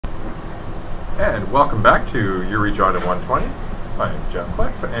And welcome back to Your Rejoin at 120. I'm Jeff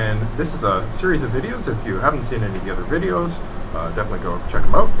Cliff, and this is a series of videos. If you haven't seen any of the other videos, definitely go check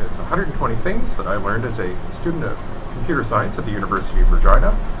them out. It's 120 things that I learned as a student of computer science at the University of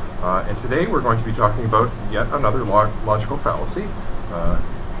Regina. And today we're going to be talking about yet another logical fallacy,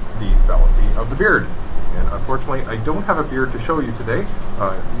 the fallacy of the beard. And unfortunately, I don't have a beard to show you today.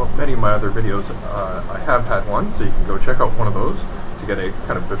 Many of my other videos, I have had one, so you can go check out one of those to get a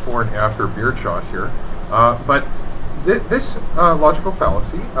kind of before and after beard shot here. But this logical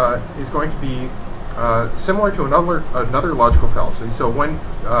fallacy is going to be similar to another logical fallacy. So when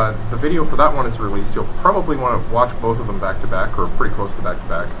the video for that one is released, you'll probably want to watch both of them back to back, or pretty close to back to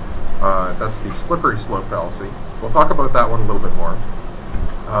back. That's the slippery slope fallacy. We'll talk about that one a little bit more.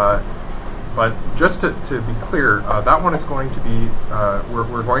 But just to be clear, that one is going to be,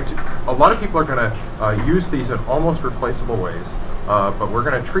 a lot of people are going to use these in almost replaceable ways, but we're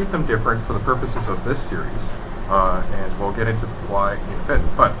going to treat them different for the purposes of this series, and we'll get into why in a bit.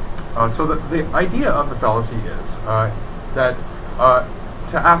 But, so the idea of the fallacy is that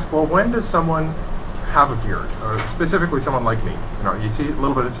to ask, well, when does someone have a beard? Specifically someone like me. You know, you see a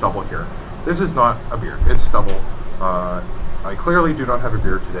little bit of stubble here. This is not a beard, it's stubble. I clearly do not have a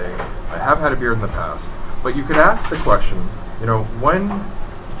beard today. I have had a beard in the past. But you could ask the question, you know, when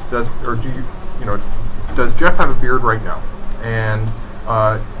does, or do you, you know, does Jeff have a beard right now? And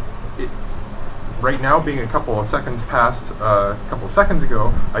right now, being a couple of seconds past, a couple of seconds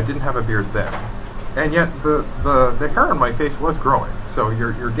ago, I didn't have a beard then. And yet the hair on my face was growing. So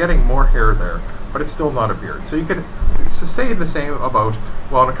you're getting more hair there, but it's still not a beard. So you could say the same about,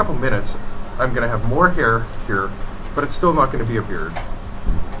 well, in a couple minutes, I'm going to have more hair here, but it's still not going to be a beard.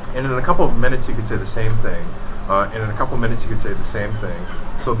 And in a couple of minutes you could say the same thing, and in a couple of minutes you could say the same thing.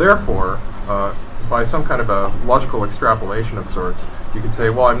 So therefore, by some kind of a logical extrapolation of sorts, you could say,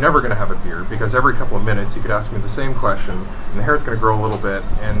 well, I'm never going to have a beard, because every couple of minutes you could ask me the same question, and the hair's going to grow a little bit,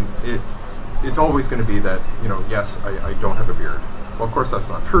 and it's always going to be that, you know, yes, I don't have a beard. Well, of course that's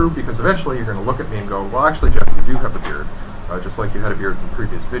not true, because eventually you're going to look at me and go, well, actually, Jeff, you do have a beard, just like you had a beard in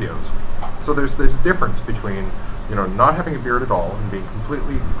previous videos. So there's this difference between, you know, not having a beard at all and being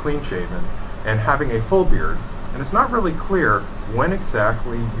completely clean shaven and having a full beard, and it's not really clear when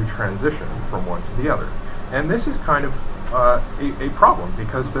exactly you transition from one to the other. And this is kind of a problem,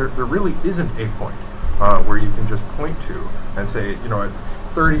 because there really isn't a point where you can just point to and say, you know, at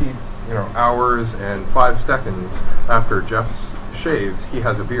 30 hours and 5 seconds after Jeff shaves, he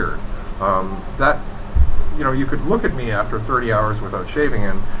has a beard. That, you know, you could look at me after 30 hours without shaving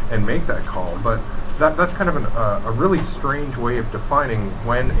and make that call, but that's kind of a really strange way of defining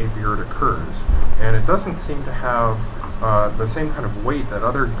when a beard occurs, and it doesn't seem to have the same kind of weight that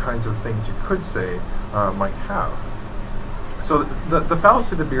other kinds of things you could say might have. So the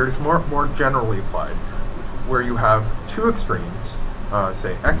fallacy of the beard is more generally applied, where you have two extremes,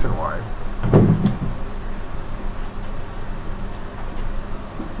 say X and Y,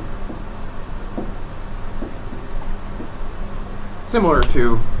 similar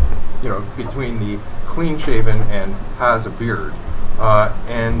to, you know, between the clean-shaven and has a beard,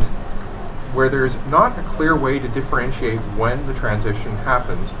 and where there's not a clear way to differentiate when the transition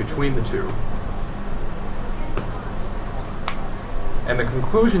happens between the two. And the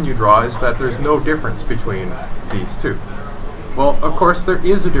conclusion you draw is that there's no difference between these two. Well, of course, there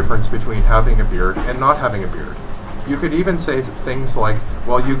is a difference between having a beard and not having a beard. You could even say things like,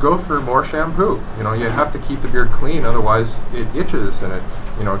 well, you go through more shampoo. You know, you have to keep the beard clean, otherwise it itches and it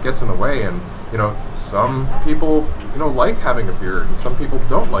gets in the way. And, you know, some people, you know, like having a beard, and some people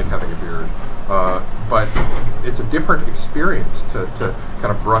don't like having a beard. But it's a different experience to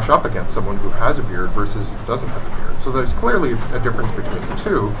kind of brush up against someone who has a beard versus who doesn't have a beard. So there's clearly a difference between the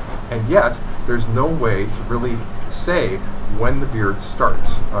two, and yet there's no way to really say when the beard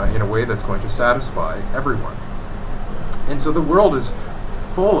starts in a way that's going to satisfy everyone. And so the world is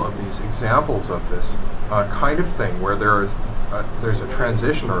full of these examples of this kind of thing, where there's a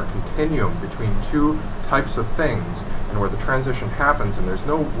transition or a continuum between two types of things, and where the transition happens, and there's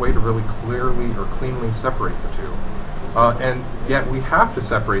no way to really clearly or cleanly separate the two. And yet we have to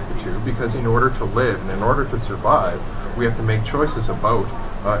separate the two, because in order to live and in order to survive, we have to make choices about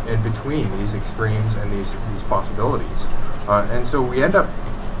in between these extremes and these possibilities. And so we end up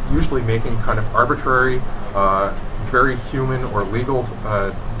usually making kind of arbitrary, very human or legal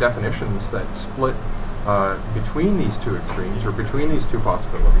definitions that split between these two extremes or between these two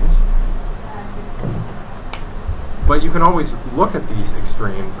possibilities. But you can always look at these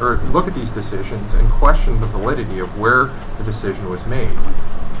extremes, or look at these decisions and question the validity of where the decision was made.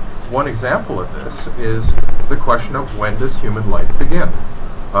 One example of this is the question of when does human life begin?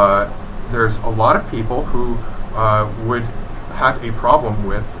 there's a lot of people who would have a problem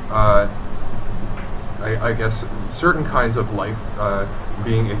with, I guess, certain kinds of life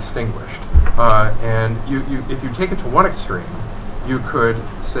being extinguished. And if you take it to one extreme, you could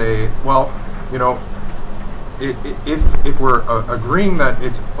say, well, you know, if we're agreeing that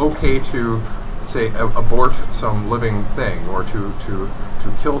it's okay to, say, abort some living thing, or to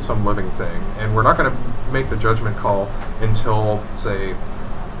kill some living thing, and we're not going to make the judgment call until, say,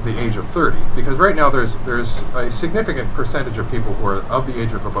 the age of 30, because right now there's a significant percentage of people who are of the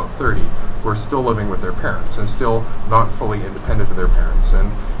age of about 30 who are still living with their parents and still not fully independent of their parents.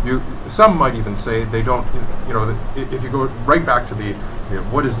 And some might even say they don't, you know, if you go right back to the, you know,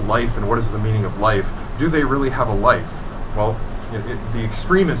 what is life and what is the meaning of life, do they really have a life? Well, the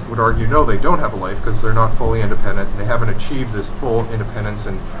extremist would argue no, they don't have a life because they're not fully independent, and they haven't achieved this full independence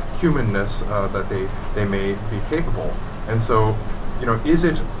and humanness that they may be capable. And so, you know, is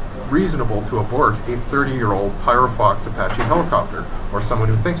it reasonable to abort a 30-year-old Pyrofox Apache helicopter, or someone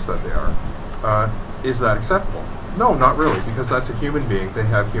who thinks that they are? Is that acceptable? No, not really, because that's a human being. They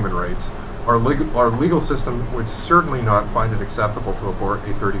have human rights. Our legal system would certainly not find it acceptable to abort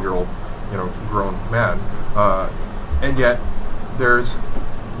a 30-year-old, you know, grown man. And yet, there's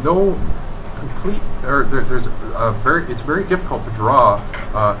no complete, or there's a it's very difficult to draw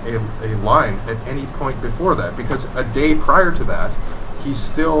a line at any point before that, because a day prior to that, he's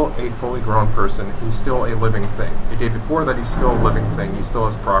still a fully grown person. He's still a living thing. A day before that, he's still a living thing. He still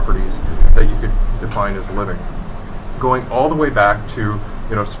has properties that you could define as living. Going all the way back to,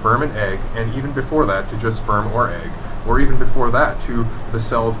 you know, sperm and egg, and even before that to just sperm or egg, or even before that to the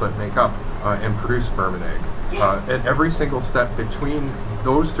cells that make up and produce sperm and egg. At every single step between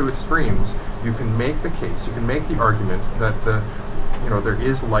those two extremes, you can make the case, you can make the argument that there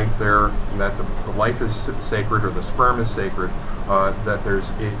is life there, and that the life is sacred, or the sperm is sacred, that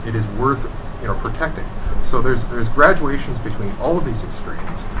it is worth, you know, protecting. So there's graduations between all of these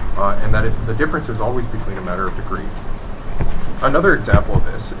extremes, and that the difference is always between a matter of degree. Another example of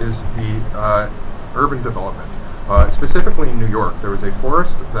this is the urban development. Specifically in New York, there was a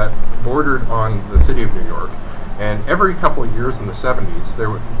forest that bordered on the city of New York, and every couple of years in the 70s, there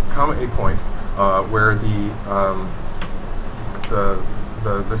would come a point where the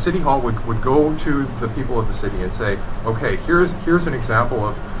city hall would go to the people of the city and say, okay, here's an example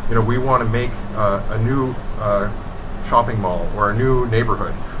of, you know, we want to make a new shopping mall or a new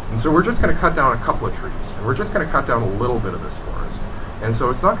neighborhood, and so we're just going to cut down a couple of trees, and we're just going to cut down a little bit of this forest, and so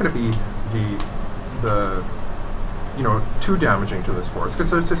it's not going to be the you know, too damaging to this forest, because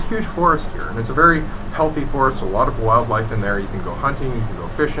there's this huge forest here, and it's a very healthy forest, a lot of wildlife in there. You can go hunting, you can go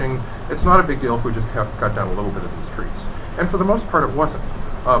fishing. It's not a big deal if we just cut down a little bit of these trees. And for the most part, it wasn't.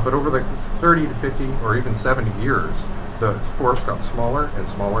 But over the 30 to 50 or even 70 years, the forest got smaller and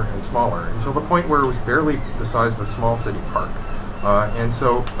smaller and smaller, until the point where it was barely the size of a small city park. And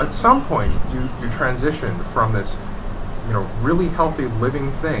so at some point, you transitioned from this, you know, really healthy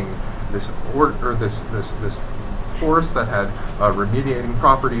living thing, this forest that had remediating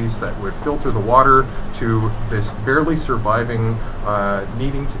properties that would filter the water, to this barely surviving,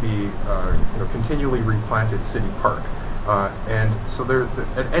 needing to be you know, continually replanted city park. And so there,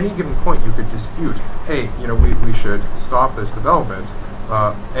 at any given point, you could dispute, hey, you know, we should stop this development,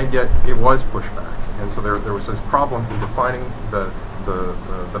 and yet it was pushed back. And so there was this problem in defining the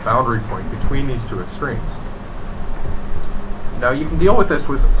boundary point between these two extremes. Now you can deal with this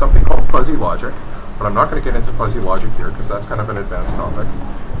with something called fuzzy logic, but I'm not going to get into fuzzy logic here because that's kind of an advanced topic.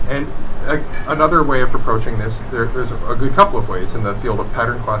 And another way of approaching this, there's a good couple of ways in the field of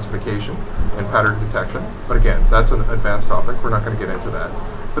pattern classification and pattern detection, but again, that's an advanced topic. We're not going to get into that.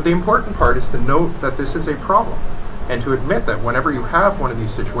 But the important part is to note that this is a problem, and to admit that whenever you have one of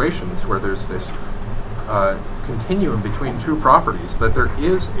these situations where there's this continuum between two properties, that there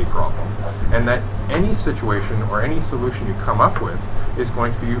is a problem, and that any situation or any solution you come up with is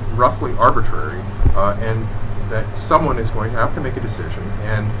going to be roughly arbitrary, and that someone is going to have to make a decision,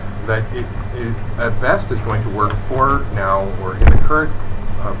 and that it at best is going to work for now or in the current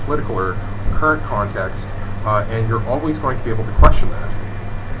political or current context, and you're always going to be able to question that.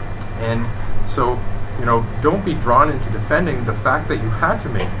 And so, you know, don't be drawn into defending the fact that you had to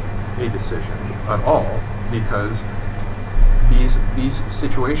make a decision at all, because these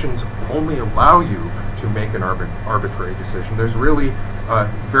situations only allow you to make an arbitrary decision. There's really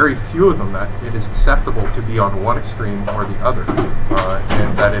very few of them that it is acceptable to be on one extreme or the other,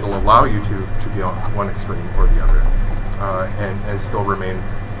 and that it'll allow you to be on one extreme or the other, and still remain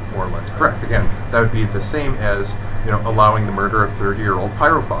more or less correct. Again, that would be the same as, you know, allowing the murder of 30-year-old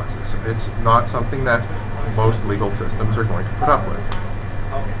pyrofoxes. It's not something that most legal systems are going to put up with.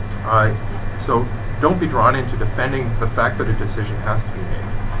 So don't be drawn into defending the fact that a decision has to be made.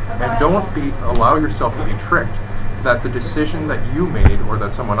 And don't allow yourself to be tricked that the decision that you made or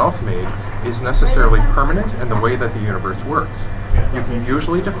that someone else made is necessarily permanent in the way that the universe works. You can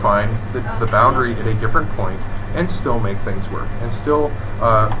usually define the boundary at a different point and still make things work, and still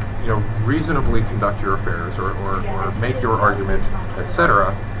reasonably conduct your affairs or make your argument,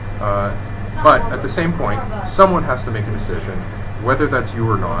 etc. But at the same point, someone has to make a decision, whether that's you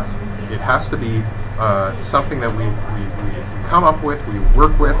or not. It has to be something that we come up with, we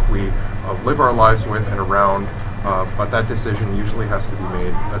work with, we live our lives with and around, but that decision usually has to be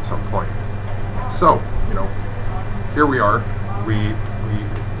made at some point. So, here we are. We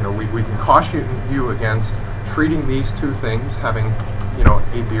can caution you against treating these two things, having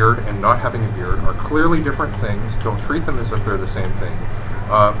a beard and not having a beard, are clearly different things. Don't treat them as if they're the same thing.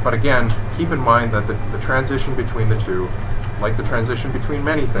 But again, keep in mind that the transition between the two, like the transition between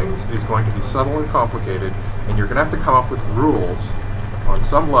many things, is going to be subtle and complicated, and you're going to have to come up with rules on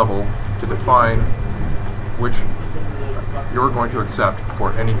some level to define which you're going to accept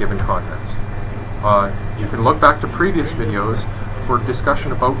for any given context. You can look back to previous videos for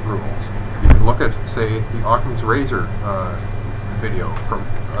discussion about rules. You can look at, say, the Occam's razor video from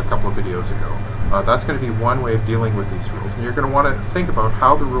a couple of videos ago. That's going to be one way of dealing with these rules, and you're going to want to think about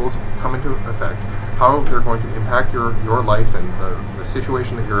how the rules come into effect, how they're going to impact your life and the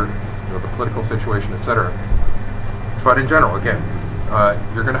situation that you're, the political situation, etc. But in general, again,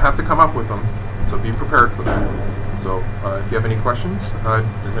 you're going to have to come up with them, so be prepared for that. So if you have any questions,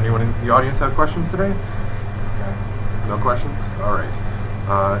 does anyone in the audience have questions today? No questions? All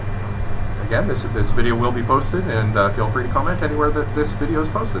right. Again, this video will be posted, and feel free to comment anywhere that this video is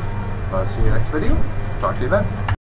posted. See you next video. Talk to you then.